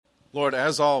Lord,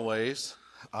 as always,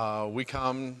 we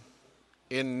come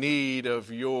in need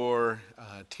of your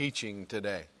teaching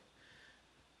today.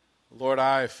 Lord,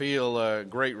 I feel a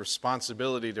great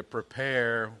responsibility to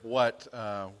prepare what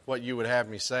you would have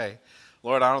me say.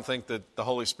 Lord, I don't think that the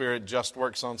Holy Spirit just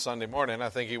works on Sunday morning. I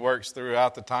think He works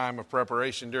throughout the time of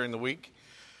preparation during the week.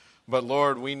 But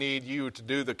Lord, we need you to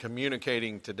do the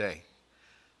communicating today.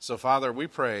 So Father, we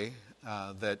pray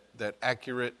that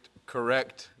accurate,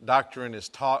 correct doctrine is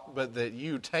taught, but that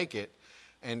you take it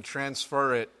and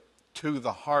transfer it to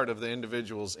the heart of the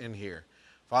individuals in here.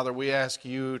 Father, we ask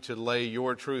you to lay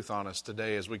your truth on us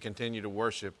today as we continue to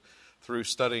worship through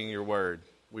studying your word.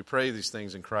 We pray these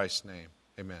things in Christ's name.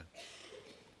 Amen.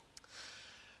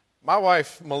 My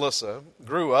wife, Melissa,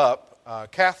 grew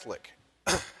up Catholic.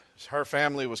 Her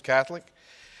family was Catholic,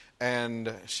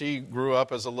 and she grew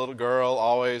up as a little girl,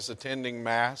 always attending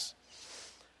Mass.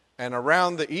 And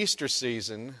around the Easter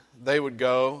season, they would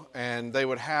go and they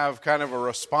would have kind of a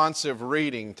responsive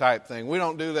reading type thing. We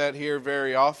don't do that here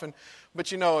very often,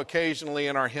 but occasionally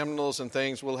in our hymnals and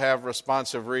things, we'll have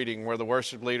responsive reading where the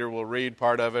worship leader will read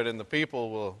part of it and the people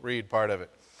will read part of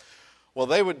it. Well,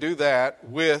 they would do that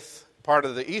with part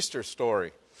of the Easter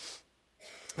story.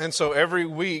 And so every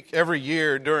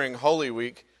year during Holy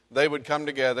Week, they would come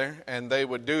together and they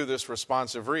would do this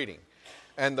responsive reading.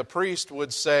 And the priest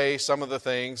would say some of the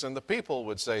things, and the people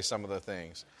would say some of the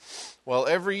things. Well,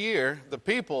 every year, the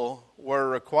people were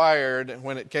required,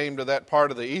 when it came to that part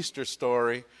of the Easter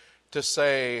story, to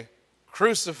say,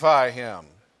 "Crucify him."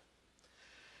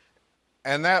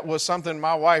 And that was something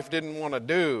my wife didn't want to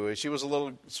do. She was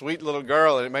a sweet little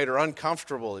girl, and it made her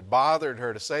uncomfortable. It bothered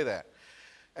her to say that.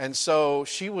 And so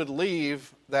she would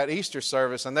leave that Easter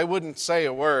service, and they wouldn't say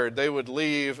a word. They would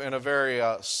leave in a very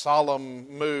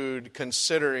solemn mood,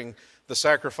 considering the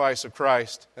sacrifice of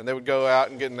Christ, and they would go out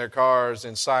and get in their cars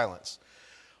in silence.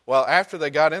 Well, after they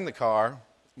got in the car,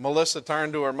 Melissa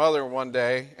turned to her mother one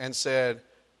day and said,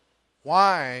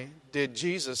 "Why did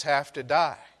Jesus have to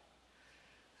die?"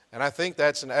 And I think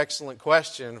that's an excellent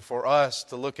question for us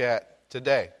to look at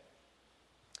today.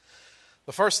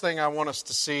 The first thing I want us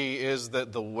to see is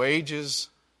that the wages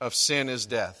of sin is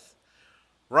death.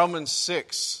 Romans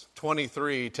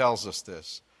 6:23 tells us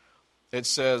this. It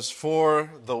says, "For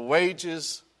the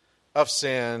wages of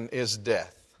sin is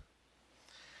death."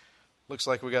 Looks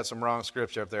like we got some wrong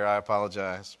scripture up there. I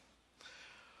apologize.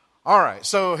 All right,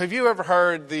 so have you ever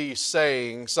heard the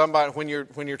saying, somebody when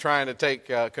you're trying to take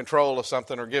control of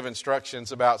something or give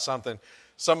instructions about something,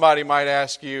 somebody might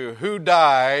ask you, "Who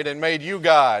died and made you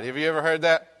God?" Have you ever heard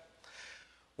that?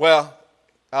 Well,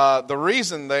 the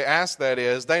reason they ask that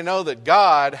is they know that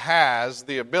God has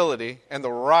the ability and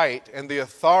the right and the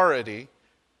authority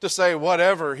to say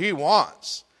whatever He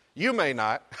wants. You may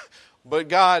not, but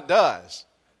God does.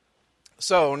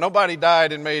 So nobody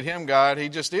died and made Him God. He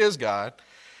just is God.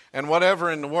 And whatever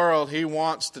in the world He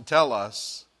wants to tell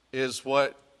us is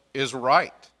what is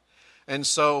right. And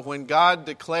so when God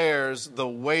declares the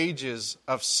wages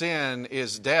of sin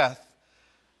is death,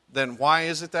 then why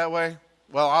is it that way?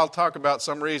 Well, I'll talk about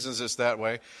some reasons it's that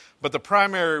way. But the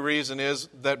primary reason is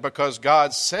that because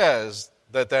God says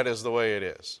that that is the way it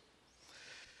is.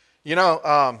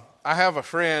 I have a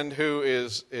friend who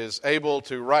is able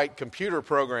to write computer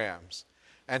programs.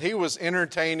 And he was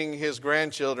entertaining his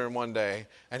grandchildren one day,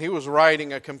 and he was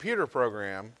writing a computer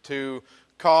program to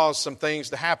cause some things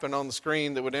to happen on the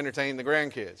screen that would entertain the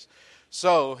grandkids.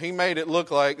 So he made it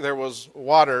look like there was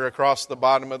water across the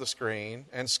bottom of the screen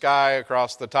and sky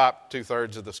across the top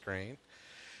 2/3 of the screen.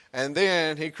 And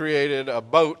then he created a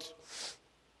boat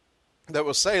that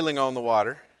was sailing on the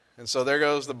water. And so there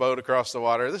goes the boat across the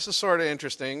water. This is sort of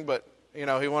interesting, but he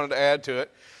wanted to add to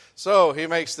it. So he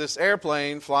makes this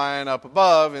airplane flying up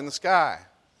above in the sky.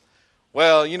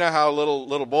 Well, you know how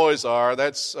little boys are.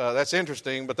 That's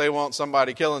interesting, but they want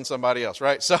somebody killing somebody else,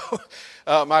 right? So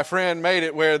my friend made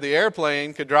it where the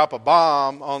airplane could drop a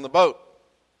bomb on the boat.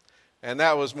 And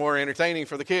that was more entertaining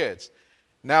for the kids.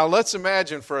 Now let's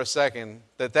imagine for a second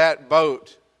that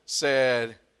boat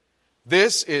said,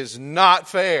 "This is not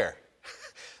fair.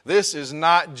 This is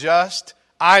not just.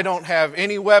 I don't have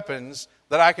any weapons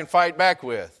that I can fight back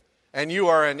with. And you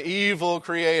are an evil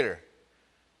creator."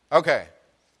 Okay,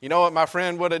 you know what my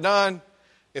friend would have done?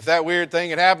 If that weird thing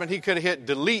had happened, he could have hit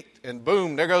delete and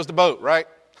boom, there goes the boat, right?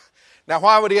 Now,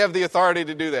 why would he have the authority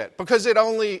to do that? Because it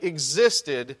only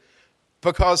existed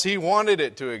because he wanted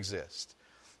it to exist.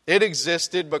 It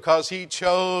existed because he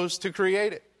chose to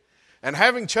create it. And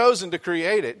having chosen to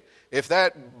create it, if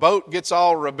that boat gets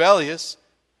all rebellious,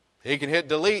 he can hit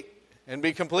delete and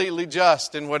be completely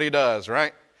just in what he does,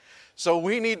 right? So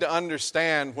we need to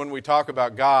understand when we talk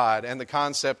about God and the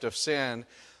concept of sin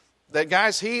that,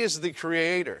 guys, He is the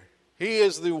Creator. He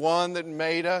is the one that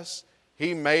made us.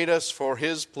 He made us for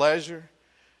His pleasure.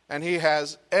 And He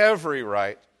has every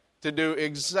right to do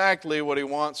exactly what He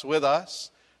wants with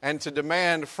us and to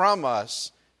demand from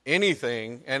us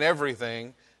anything and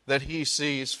everything that He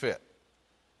sees fit.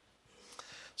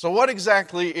 So what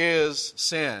exactly is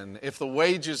sin? If the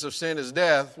wages of sin is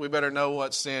death, we better know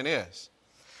what sin is.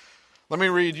 Let me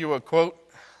read you a quote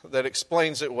that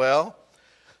explains it well.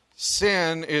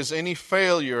 Sin is any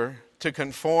failure to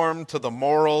conform to the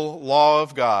moral law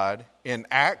of God in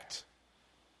act,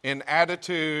 in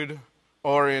attitude,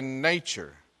 or in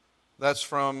nature. That's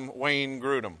from Wayne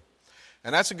Grudem.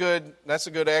 And that's a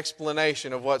good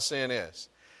explanation of what sin is.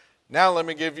 Now let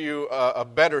me give you a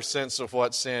better sense of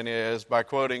what sin is by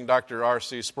quoting Dr.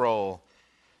 R.C. Sproul.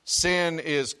 Sin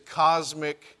is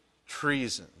cosmic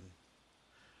treason.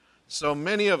 So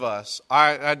many of us,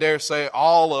 I dare say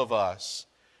all of us,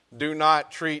 do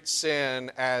not treat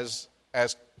sin as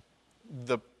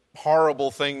the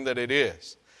horrible thing that it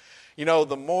is. You know,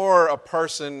 the more a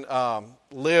person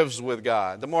lives with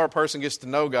God, the more a person gets to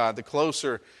know God, the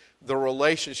closer the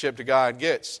relationship to God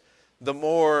gets, the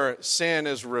more sin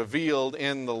is revealed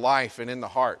in the life and in the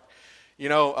heart. You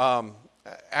know,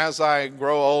 as I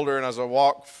grow older and as I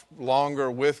walk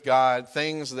longer with God,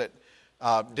 things that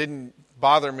didn't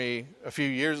bother me a few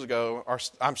years ago,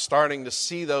 I'm starting to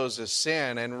see those as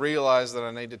sin and realize that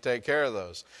I need to take care of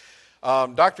those.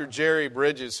 Dr. Jerry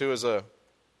Bridges, who is a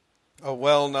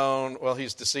well-known, well,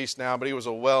 he's deceased now, but he was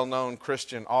a well-known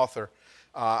Christian author.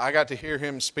 I got to hear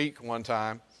him speak one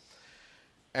time,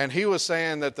 and he was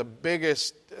saying that the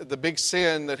big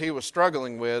sin that he was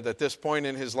struggling with at this point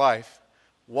in his life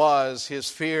was his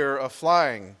fear of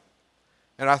flying.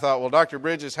 And I thought, well, Dr.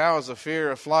 Bridges, how is the fear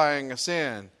of flying a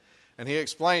sin? And he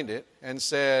explained it and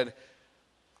said,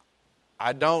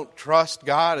 I don't trust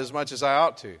God as much as I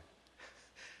ought to.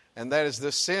 And that is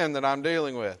the sin that I'm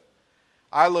dealing with.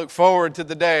 I look forward to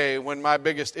the day when my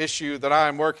biggest issue that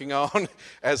I'm working on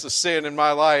as a sin in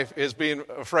my life is being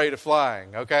afraid of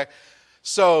flying, okay?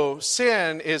 So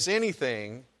sin is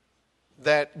anything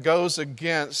that goes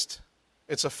against,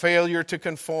 it's a failure to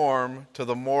conform to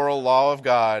the moral law of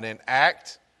God in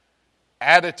act,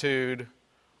 attitude,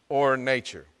 or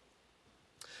nature.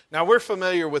 Now, we're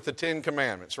familiar with the Ten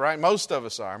Commandments, right? Most of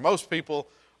us are. Most people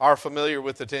are familiar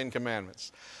with the Ten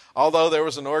Commandments. Although there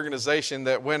was an organization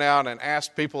that went out and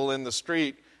asked people in the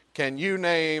street, can you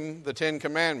name the Ten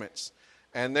Commandments?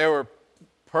 And there were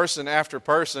person after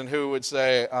person who would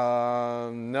say,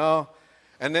 no.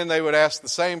 And then they would ask the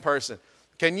same person,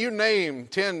 can you name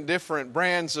 10 different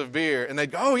brands of beer? And they'd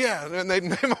go, oh yeah, and they'd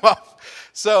name them off.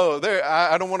 So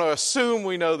I don't want to assume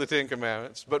we know the Ten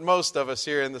Commandments, but most of us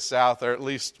here in the South are at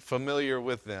least familiar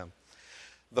with them.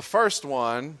 The first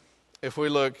one, if we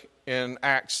look in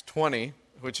Acts 20,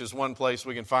 which is one place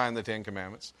we can find the Ten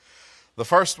Commandments, the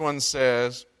first one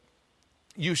says,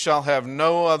 you shall have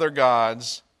no other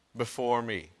gods before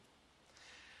me.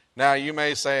 Now you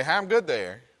may say, I'm good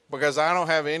there, because I don't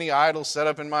have any idols set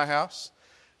up in my house.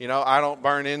 You know, I don't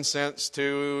burn incense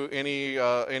to any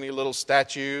little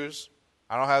statues.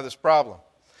 I don't have this problem.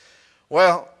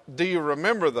 Well, do you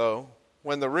remember, though,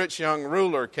 when the rich young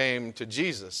ruler came to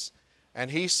Jesus and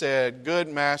he said, good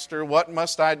master, what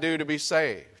must I do to be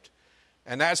saved?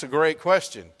 And that's a great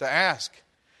question to ask.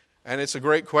 And it's a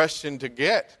great question to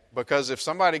get, because if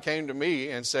somebody came to me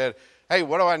and said, hey,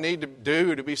 what do I need to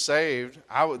do to be saved?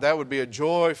 That would be a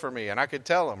joy for me, and I could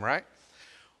tell them, right?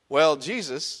 Well,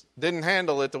 Jesus didn't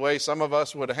handle it the way some of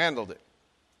us would have handled it.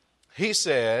 He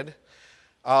said,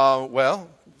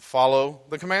 follow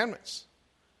the commandments.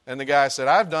 And the guy said,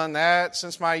 I've done that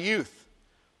since my youth.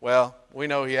 Well, we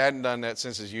know he hadn't done that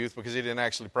since his youth because he didn't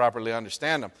actually properly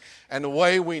understand them. And the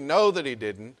way we know that he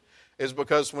didn't is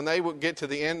because when they would get to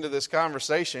the end of this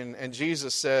conversation and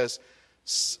Jesus says,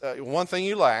 one thing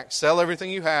you lack, sell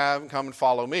everything you have and come and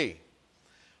follow me.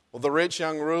 Well, the rich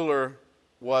young ruler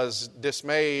was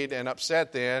dismayed and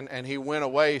upset then, and he went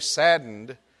away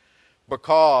saddened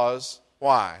because,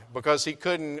 why? Because he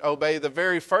couldn't obey the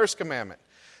very first commandment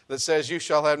that says, you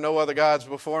shall have no other gods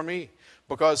before me.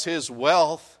 Because his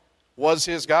wealth was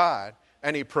his God,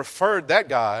 and he preferred that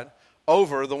God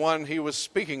over the one he was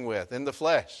speaking with in the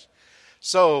flesh.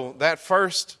 So that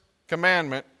first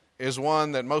commandment is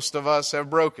one that most of us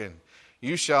have broken.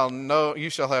 You shall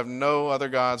have no other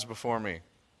gods before me.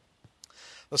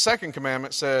 The second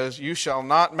commandment says, you shall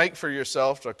not make for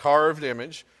yourself a carved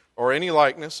image or any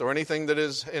likeness or anything that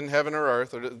is in heaven or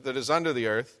earth or that is under the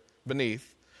earth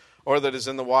beneath or that is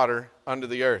in the water under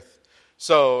the earth.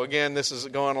 So, again, this is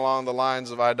going along the lines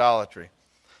of idolatry.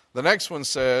 The next one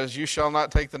says, you shall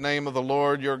not take the name of the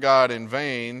Lord your God in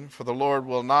vain, for the Lord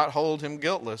will not hold him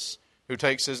guiltless who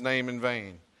takes his name in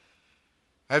vain.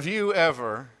 Have you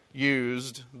ever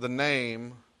used the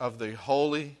name of the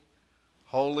holy,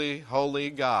 holy, holy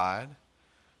God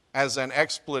as an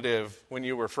expletive when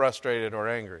you were frustrated or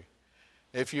angry?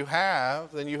 If you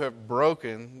have, then you have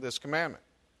broken this commandment.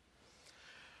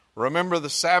 Remember the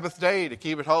Sabbath day to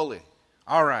keep it holy.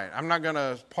 All right, I'm not going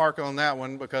to park on that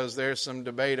one because there's some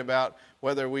debate about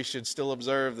whether we should still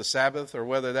observe the Sabbath or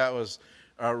whether that was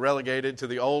relegated to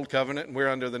the old covenant and we're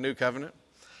under the new covenant.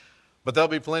 But there'll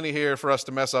be plenty here for us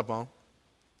to mess up on.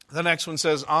 The next one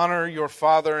says, honor your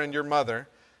father and your mother,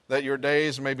 that your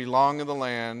days may be long in the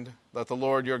land that the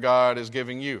Lord your God is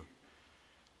giving you.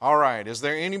 All right, is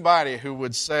there anybody who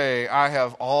would say, I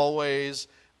have always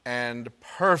and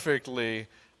perfectly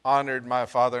honored my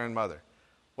father and mother?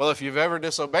 Well, if you've ever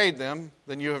disobeyed them,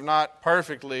 then you have not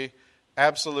perfectly,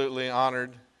 absolutely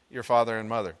honored your father and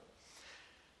mother.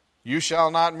 You shall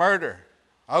not murder.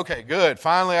 Okay, good.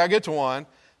 Finally, I get to one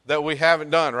that we haven't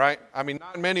done, right? I mean,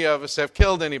 not many of us have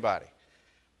killed anybody.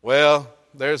 Well,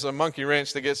 there's a monkey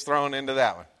wrench that gets thrown into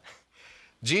that one.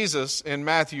 Jesus in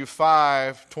Matthew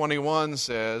 5:21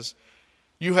 says,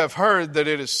 you have heard that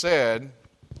it is said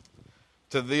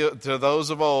to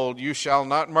those of old, you shall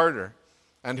not murder,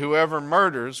 and whoever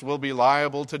murders will be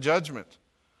liable to judgment.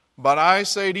 But I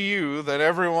say to you that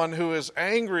everyone who is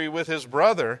angry with his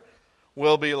brother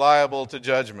will be liable to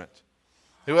judgment.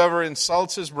 Whoever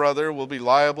insults his brother will be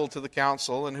liable to the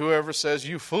council, and whoever says,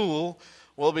 you fool,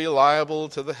 will be liable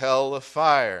to the hell of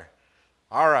fire.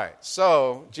 All right,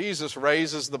 so Jesus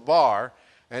raises the bar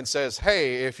and says,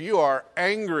 hey, if you are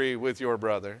angry with your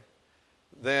brother,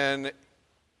 then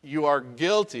you are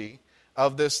guilty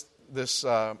of this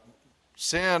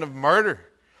sin of murder.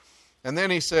 And then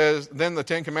he says, then the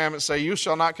Ten Commandments say, you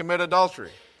shall not commit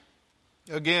adultery.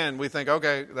 Again, we think,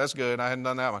 okay, that's good. I hadn't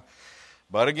done that one.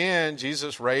 But again,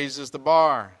 Jesus raises the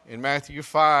bar. In Matthew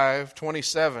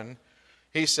 5:27,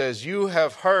 he says, you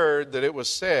have heard that it was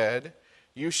said,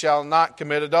 you shall not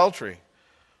commit adultery.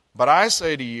 But I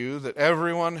say to you that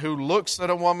everyone who looks at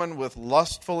a woman with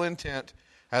lustful intent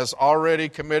has already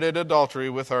committed adultery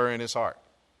with her in his heart.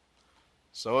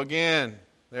 So again,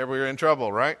 there we're in trouble,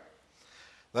 right?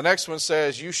 The next one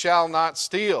says, you shall not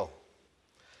steal.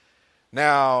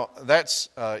 Now, that's,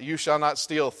 you shall not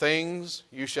steal things.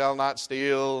 You shall not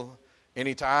steal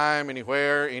anytime,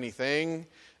 anywhere, anything,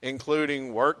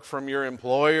 including work from your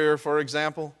employer, for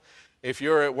example. If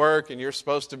you're at work and you're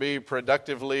supposed to be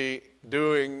productively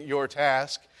doing your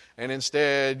task, and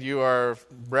instead you are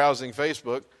browsing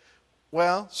Facebook,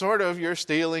 well, sort of, you're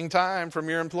stealing time from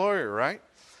your employer, right?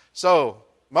 So,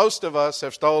 most of us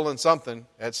have stolen something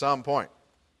at some point.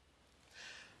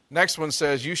 Next one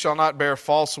says, you shall not bear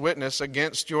false witness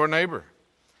against your neighbor.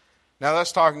 Now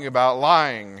that's talking about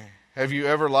lying. Have you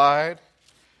ever lied?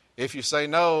 If you say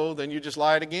no, then you just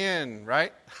lied again,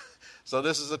 right? So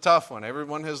this is a tough one.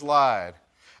 Everyone has lied.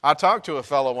 I talked to a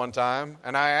fellow one time,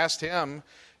 and I asked him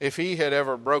if he had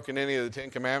ever broken any of the Ten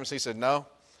Commandments. He said, no.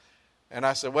 And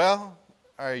I said, well,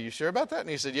 are you sure about that? And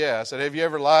he said, yeah. I said, have you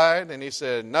ever lied? And he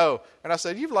said, no. And I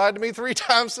said, you've lied to me 3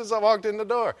 times since I walked in the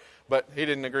door. But he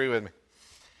didn't agree with me.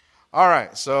 All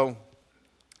right, so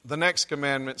the next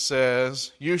commandment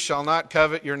says, you shall not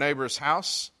covet your neighbor's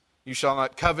house. You shall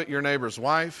not covet your neighbor's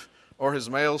wife, or his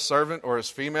male servant, or his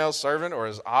female servant, or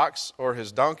his ox, or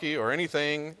his donkey, or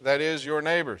anything that is your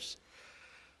neighbor's.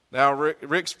 Now,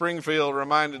 Rick Springfield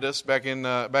reminded us back in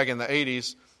the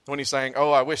 80s when he's saying,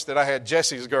 oh, I wish that I had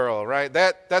Jesse's girl, right?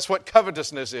 That's what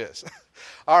covetousness is.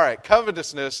 All right,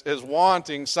 covetousness is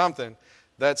wanting something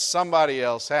that somebody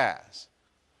else has.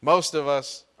 Most of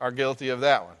us are guilty of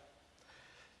that one.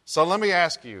 So let me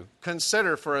ask you,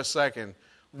 consider for a second,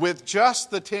 with just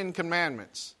the 10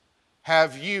 Commandments,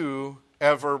 have you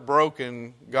ever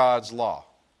broken God's law?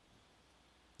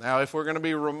 Now, if we're going to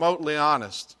be remotely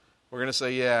honest, we're going to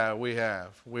say, yeah, we have.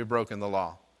 We've broken the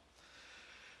law.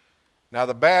 Now,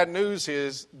 the bad news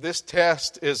is this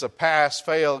test is a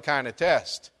pass-fail kind of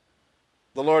test.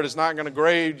 The Lord is not going to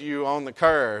grade you on the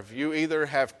curve. You either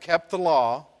have kept the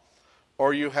law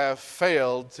or you have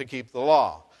failed to keep the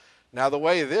law. Now, the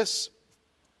way this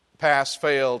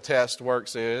pass-fail test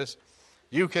works is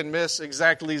you can miss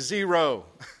exactly 0.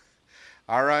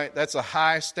 All right? That's a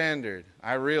high standard.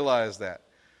 I realize that.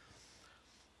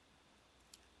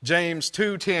 James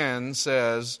 2:10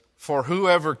 says, for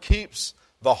whoever keeps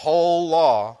the whole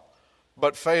law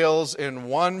but fails in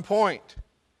one point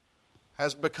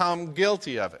has become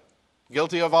guilty of it,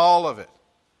 guilty of all of it.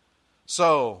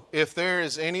 So, if there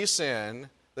is any sin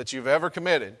that you've ever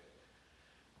committed.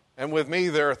 And with me,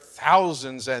 there are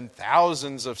thousands and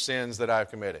thousands of sins that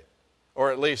I've committed.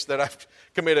 Or at least that I've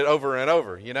committed over and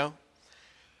over, you know.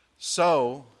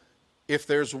 So, if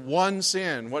there's one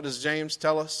sin, what does James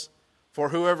tell us? For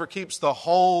whoever keeps the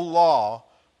whole law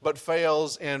but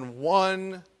fails in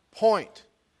one point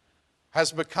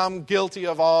has become guilty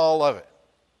of all of it.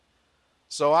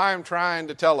 So I'm trying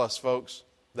to tell us, folks,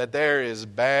 that there is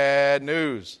bad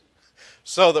news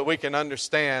so that we can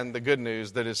understand the good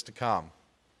news that is to come.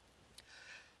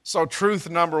 So truth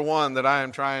number one that I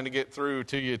am trying to get through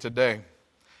to you today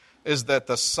is that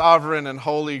the sovereign and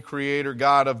holy Creator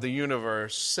God of the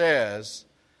universe says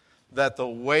that the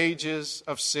wages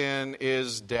of sin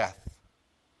is death.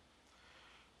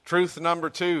 Truth number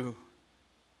two,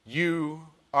 you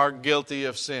are guilty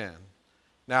of sin.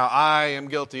 Now, I am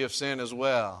guilty of sin as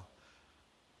well.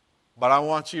 But I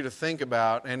want you to think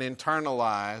about and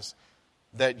internalize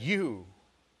that you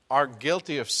are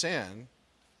guilty of sin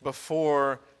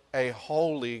before a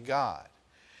holy God.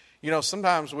 You know,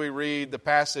 sometimes we read the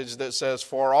passage that says,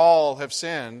 "For all have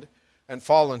sinned and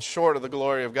fallen short of the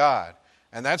glory of God."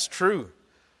 And that's true.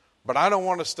 But I don't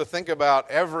want us to think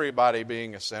about everybody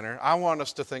being a sinner. I want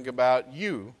us to think about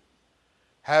you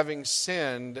having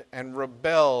sinned and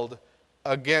rebelled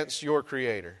against your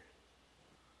Creator.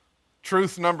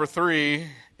 Truth number three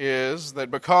is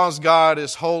that because God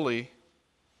is holy,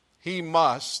 He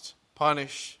must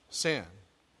punish sin.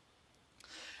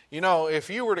 You know, if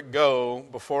you were to go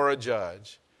before a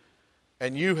judge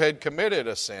and you had committed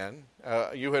a sin,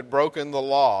 you had broken the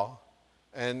law,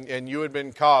 and you had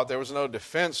been caught, there was no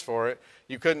defense for it.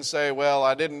 You couldn't say, well,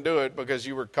 I didn't do it because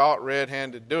you were caught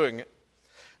red-handed doing it.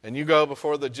 And you go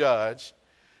before the judge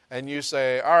and you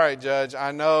say, all right, Judge,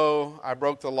 I know I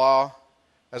broke the law.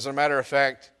 As a matter of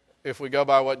fact, if we go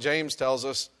by what James tells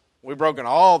us, we've broken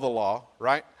all the law,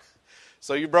 right?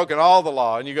 So you've broken all the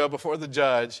law, and you go before the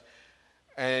judge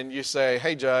and you say,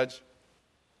 hey, Judge,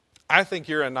 I think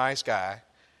you're a nice guy,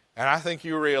 and I think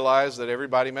you realize that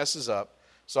everybody messes up.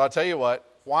 So I'll tell you what,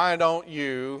 why don't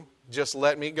you just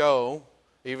let me go,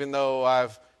 even though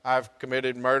I've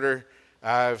committed murder,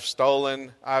 I've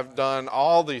stolen, I've done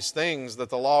all these things that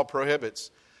the law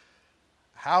prohibits.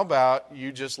 How about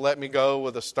you just let me go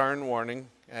with a stern warning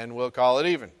and we'll call it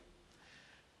even?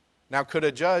 Now, could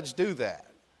a judge do that?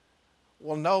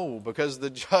 Well, no, because the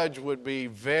judge would be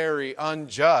very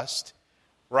unjust,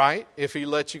 right, if he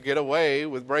let you get away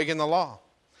with breaking the law.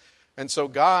 And so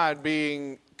God,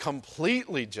 being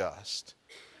completely just,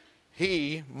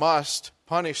 He must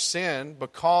punish sin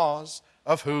because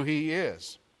of who He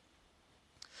is.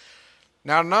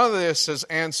 Now, none of this has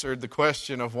answered the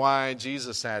question of why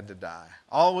Jesus had to die.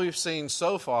 All we've seen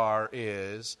so far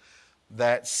is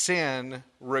that sin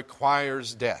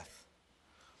requires death.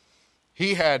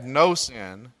 He had no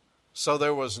sin, so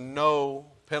there was no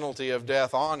penalty of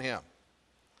death on Him.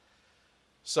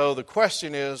 So the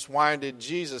question is, why did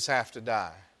Jesus have to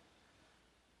die?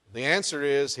 The answer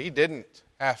is, He didn't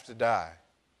have to die.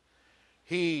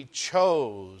 He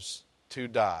chose to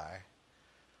die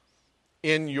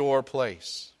in your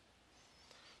place.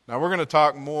 Now, we're going to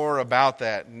talk more about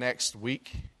that next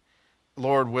week,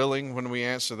 Lord willing, when we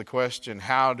answer the question,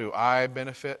 how do I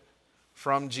benefit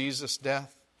from Jesus'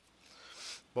 death?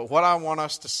 But what I want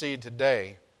us to see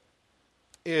today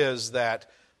is that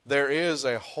there is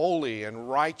a holy and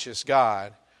righteous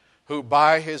God who,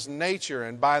 by His nature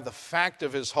and by the fact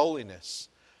of His holiness,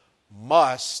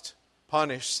 must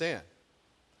punish sin.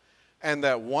 And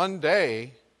that one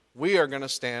day we are going to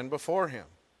stand before Him.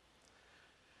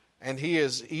 And He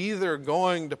is either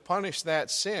going to punish that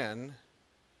sin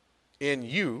in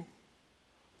you,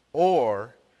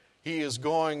 or He is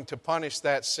going to punish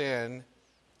that sin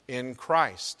in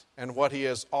Christ and what He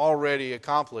has already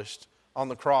accomplished on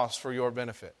the cross for your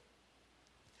benefit.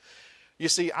 You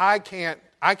see, I can't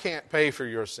pay for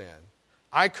your sin.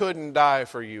 I couldn't die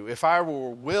for you. If I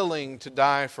were willing to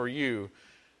die for you,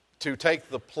 to take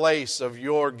the place of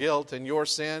your guilt and your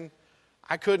sin,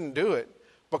 I couldn't do it,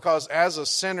 because as a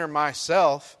sinner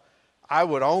myself, I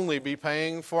would only be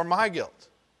paying for my guilt.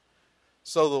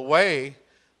 So the way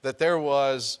that there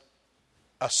was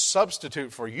a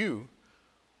substitute for you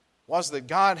was that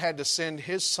God had to send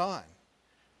His Son,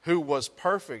 who was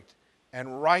perfect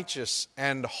and righteous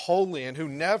and holy and who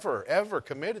never, ever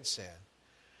committed sin,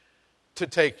 to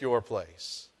take your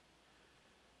place.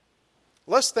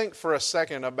 Let's think for a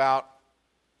second about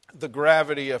the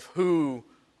gravity of who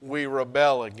we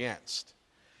rebel against.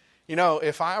 You know,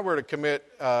 if I were to commit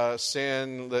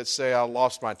sin, let's say I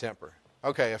lost my temper.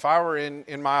 Okay, if I were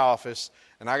in my office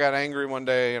and I got angry one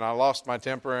day and I lost my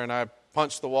temper and I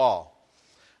punched the wall,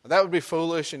 That would be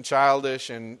foolish and childish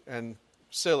and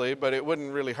silly, but it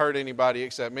wouldn't really hurt anybody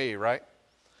except me, right?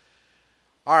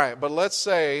 All right, but let's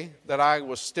say that I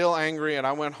was still angry and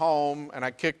I went home and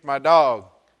I kicked my dog.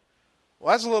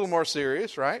 Well, that's a little more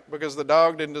serious, right? Because the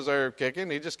dog didn't deserve kicking.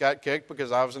 He just got kicked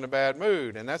because I was in a bad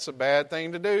mood. And that's a bad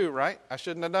thing to do, right? I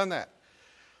shouldn't have done that.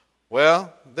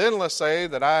 Well, then let's say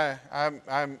that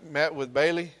I met with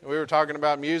Bailey. We were talking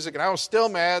about music, and I was still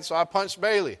mad, so I punched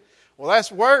Bailey. Well,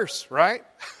 that's worse, right?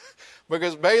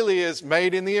 Because Bailey is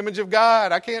made in the image of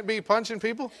God. I can't be punching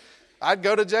people. I'd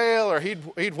go to jail, or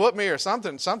he'd whoop me or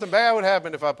something. Something bad would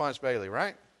happen if I punched Bailey,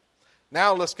 right?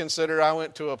 Now let's consider I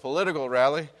went to a political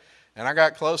rally, and I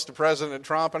got close to President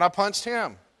Trump, and I punched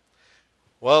him.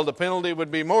 Well, the penalty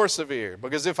would be more severe,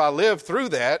 because if I lived through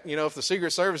that, if the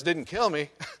Secret Service didn't kill me,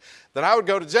 then I would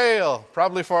go to jail,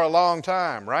 probably for a long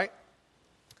time, right?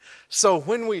 So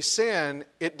when we sin,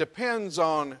 it depends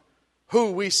on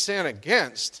who we sin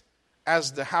against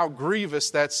as to how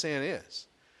grievous that sin is.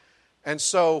 And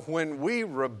so when we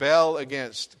rebel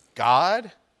against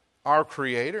God, our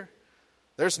Creator,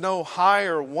 there's no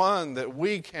higher one that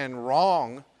we can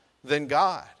wrong than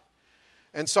God.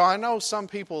 And so I know some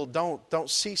people don't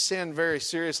see sin very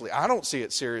seriously. I don't see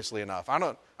it seriously enough. I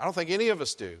don't think any of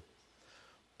us do.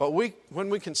 But when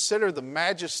we consider the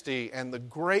majesty and the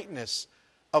greatness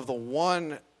of the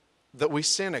one that we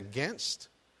sin against,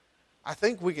 I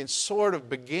think we can sort of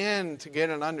begin to get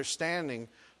an understanding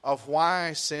of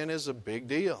why sin is a big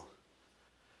deal.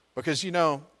 Because,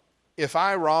 if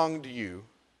I wronged you,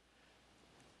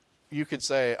 you could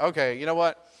say, okay, you know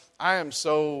what? I am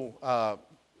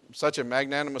such a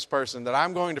magnanimous person that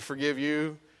I'm going to forgive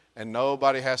you and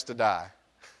nobody has to die.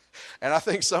 And I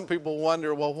think some people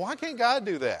wonder, well, why can't God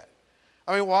do that?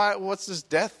 I mean, what's this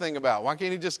death thing about? Why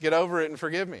can't he just get over it and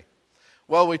forgive me?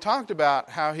 Well, we talked about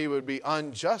how he would be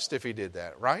unjust if he did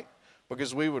that, right?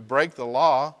 Because we would break the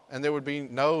law and there would be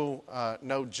no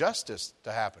justice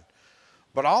to happen.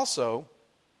 But also,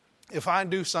 if I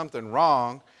do something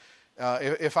wrong,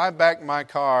 if I back my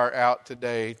car out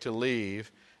today to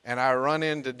leave and I run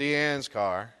into Deanne's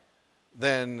car,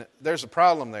 then there's a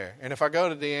problem there. And if I go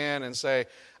to Deanne and say,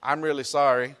 I'm really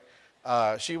sorry,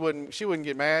 she wouldn't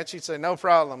get mad. She'd say, no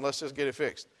problem, let's just get it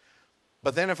fixed.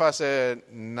 But then if I said,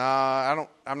 nah,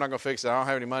 I'm not going to fix it. I don't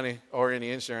have any money or any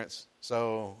insurance,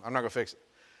 so I'm not going to fix it.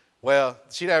 Well,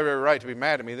 she'd have every right to be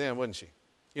mad at me then, wouldn't she?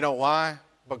 You know why?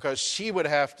 Because she would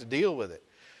have to deal with it.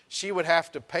 She would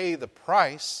have to pay the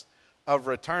price of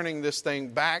returning this thing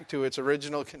back to its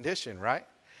original condition, right?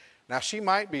 Now, she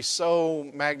might be so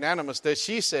magnanimous that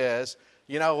she says,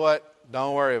 you know what,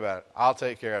 don't worry about it. I'll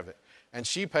take care of it. And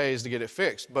she pays to get it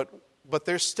fixed. But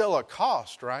there's still a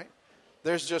cost, right?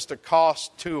 There's just a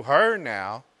cost to her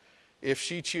now if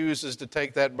she chooses to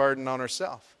take that burden on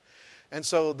herself. And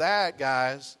so that,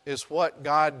 guys, is what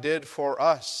God did for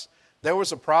us. There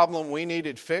was a problem we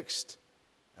needed fixed,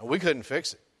 and we couldn't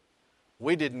fix it.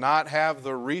 We did not have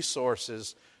the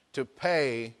resources to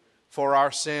pay for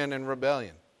our sin and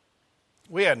rebellion.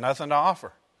 We had nothing to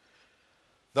offer.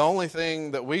 The only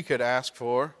thing that we could ask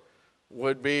for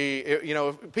would be,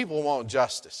 if people want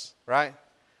justice, right?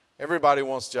 Everybody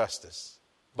wants justice.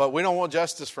 But we don't want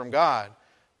justice from God,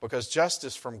 because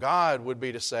justice from God would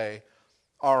be to say,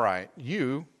 all right,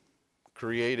 you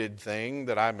created thing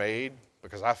that I made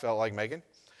because I felt like making.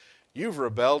 You've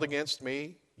rebelled against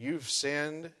me. You've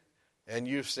sinned, and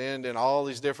you've sinned in all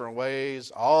these different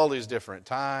ways, all these different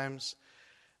times,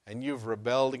 and you've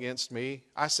rebelled against me.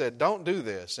 I said, don't do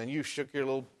this. And you shook your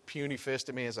little puny fist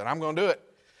at me and said, I'm going to do it.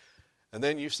 And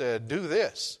then you said, do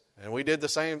this. And we did the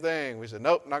same thing. We said,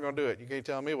 nope, not going to do it. You can't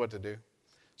tell me what to do.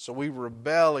 So we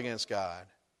rebel against God.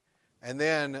 And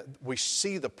then we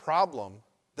see the problem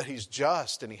that he's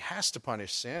just and he has to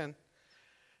punish sin.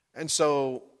 And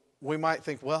so we might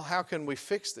think, well, how can we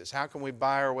fix this? How can we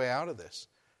buy our way out of this?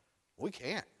 We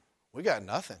can't. We got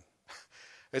nothing.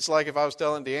 It's like if I was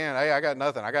telling Deanne, hey, I got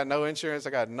nothing. I got no insurance. I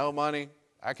got no money.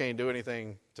 I can't do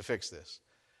anything to fix this.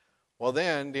 Well,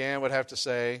 then Deanne would have to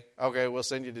say, okay, we'll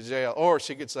send you to jail. Or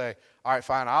she could say, all right,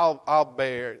 fine, I'll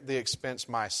bear the expense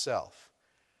myself.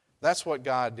 That's what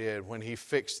God did when he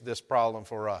fixed this problem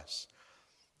for us.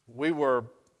 We were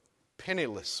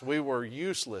penniless. We were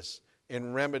useless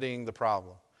in remedying the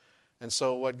problem. And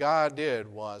so what God did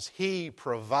was he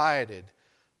provided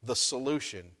the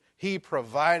solution. He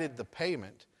provided the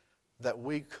payment that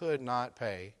we could not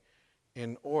pay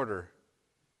in order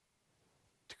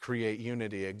to create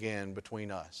unity again between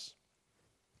us.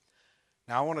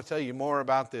 Now, I want to tell you more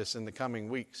about this in the coming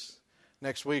weeks.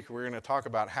 Next week, we're going to talk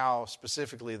about how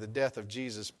specifically the death of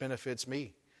Jesus benefits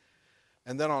me.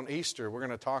 And then on Easter, we're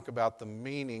going to talk about the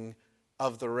meaning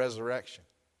of the resurrection.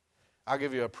 I'll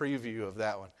give you a preview of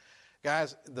that one.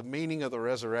 Guys, the meaning of the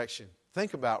resurrection.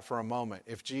 Think about for a moment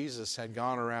if Jesus had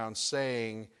gone around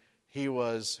saying he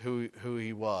was who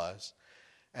he was,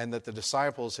 and that the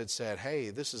disciples had said, hey,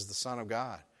 this is the Son of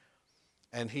God.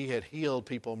 And he had healed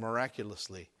people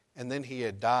miraculously. And then he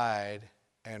had died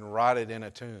and rotted in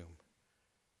a tomb.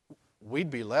 We'd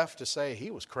be left to say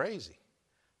he was crazy.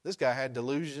 This guy had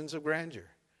delusions of grandeur.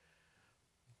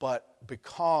 But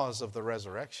because of the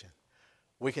resurrection,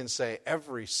 we can say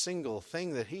every single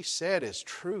thing that he said is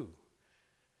true.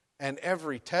 And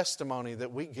every testimony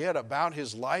that we get about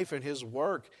his life and his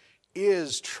work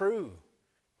is true.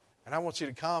 And I want you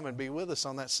to come and be with us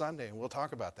on that Sunday, and we'll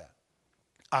talk about that.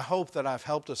 I hope that I've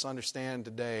helped us understand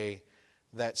today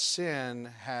that sin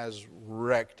has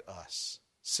wrecked us.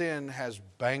 Sin has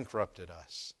bankrupted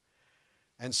us.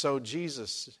 And so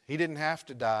Jesus, he didn't have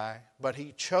to die, but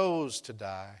he chose to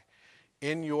die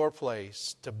in your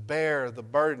place to bear the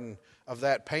burden of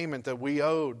that payment that we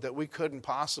owed, that we couldn't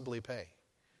possibly pay.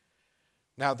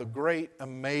 Now, the great,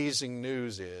 amazing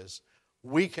news is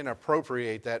we can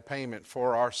appropriate that payment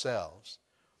for ourselves.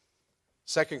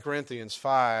 2 Corinthians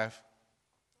 5,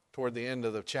 toward the end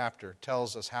of the chapter,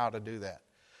 tells us how to do that.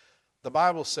 The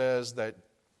Bible says that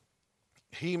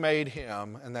he made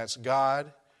him, and that's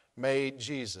God made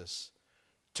Jesus,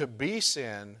 to be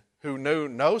sin who knew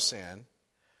no sin,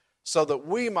 so that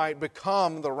we might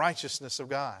become the righteousness of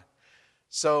God.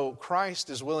 So Christ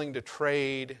is willing to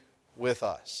trade with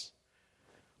us.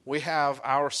 We have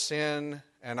our sin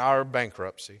and our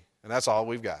bankruptcy, and that's all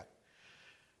we've got.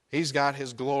 He's got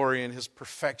his glory and his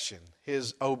perfection,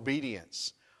 his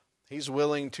obedience. He's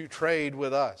willing to trade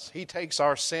with us. He takes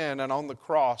our sin, and on the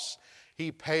cross,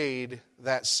 he paid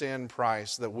that sin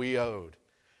price that we owed.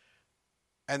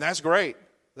 And that's great.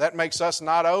 That makes us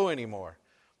not owe anymore.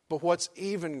 But what's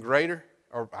even greater,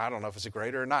 or I don't know if it's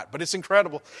greater or not, but it's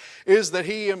incredible, is that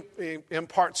he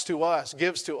imparts to us,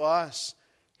 gives to us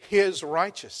his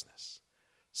righteousness.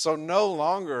 So no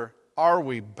longer are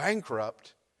we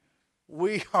bankrupt.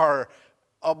 We are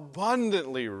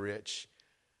abundantly rich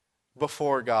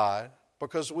before God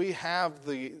because we have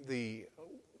the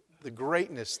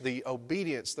greatness, the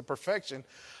obedience, the perfection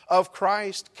of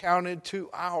Christ counted to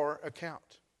our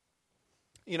account.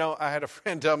 You know, I had a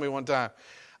friend tell me one time,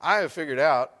 I have figured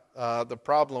out the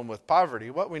problem with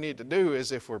poverty. What we need to do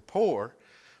is if we're poor,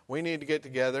 we need to get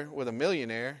together with a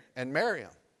millionaire and marry him.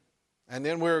 And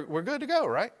then we're good to go,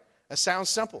 right? That sounds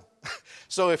simple.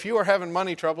 So if you are having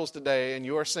money troubles today and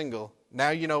you are single,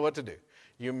 now you know what to do.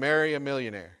 You marry a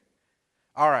millionaire.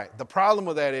 All right, the problem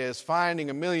with that is finding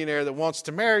a millionaire that wants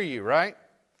to marry you, right?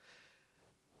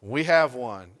 We have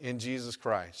one in Jesus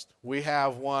Christ. We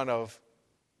have one of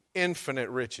infinite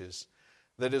riches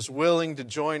that is willing to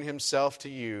join himself to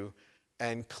you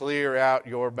and clear out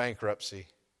your bankruptcy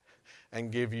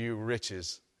and give you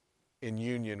riches in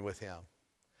union with him.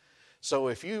 So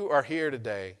if you are here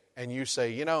today and you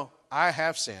say, you know, I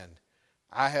have sinned.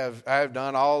 I have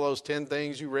done all those 10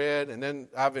 things you read, and then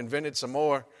I've invented some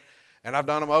more, and I've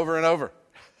done them over and over.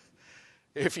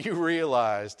 If you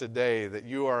realize today that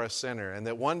you are a sinner and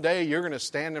that one day you're going to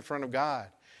stand in front of God,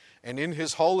 and in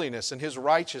his holiness and his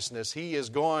righteousness, he is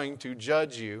going to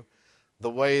judge you the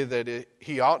way that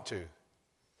he ought to.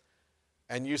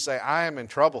 And you say, I am in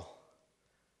trouble.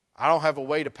 I don't have a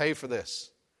way to pay for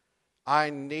this. I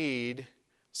need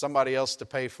somebody else to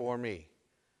pay for me.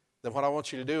 Then what I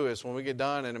want you to do is when we get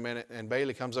done in a minute and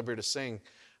Bailey comes up here to sing,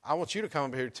 I want you to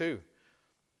come up here too.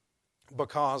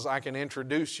 Because I can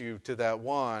introduce you to that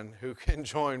one who can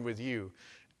join with you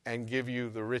and give you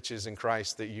the riches in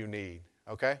Christ that you need.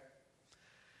 Okay?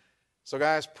 So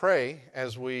guys, pray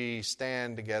as we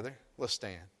stand together. Let's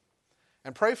stand.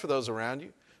 And pray for those around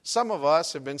you. Some of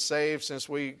us have been saved since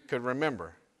we could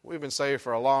remember. We've been saved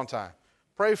for a long time.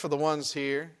 Pray for the ones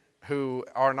here who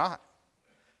are not.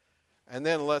 And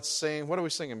then let's sing. What are we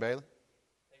singing, Bailey?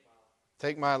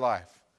 Take My Life.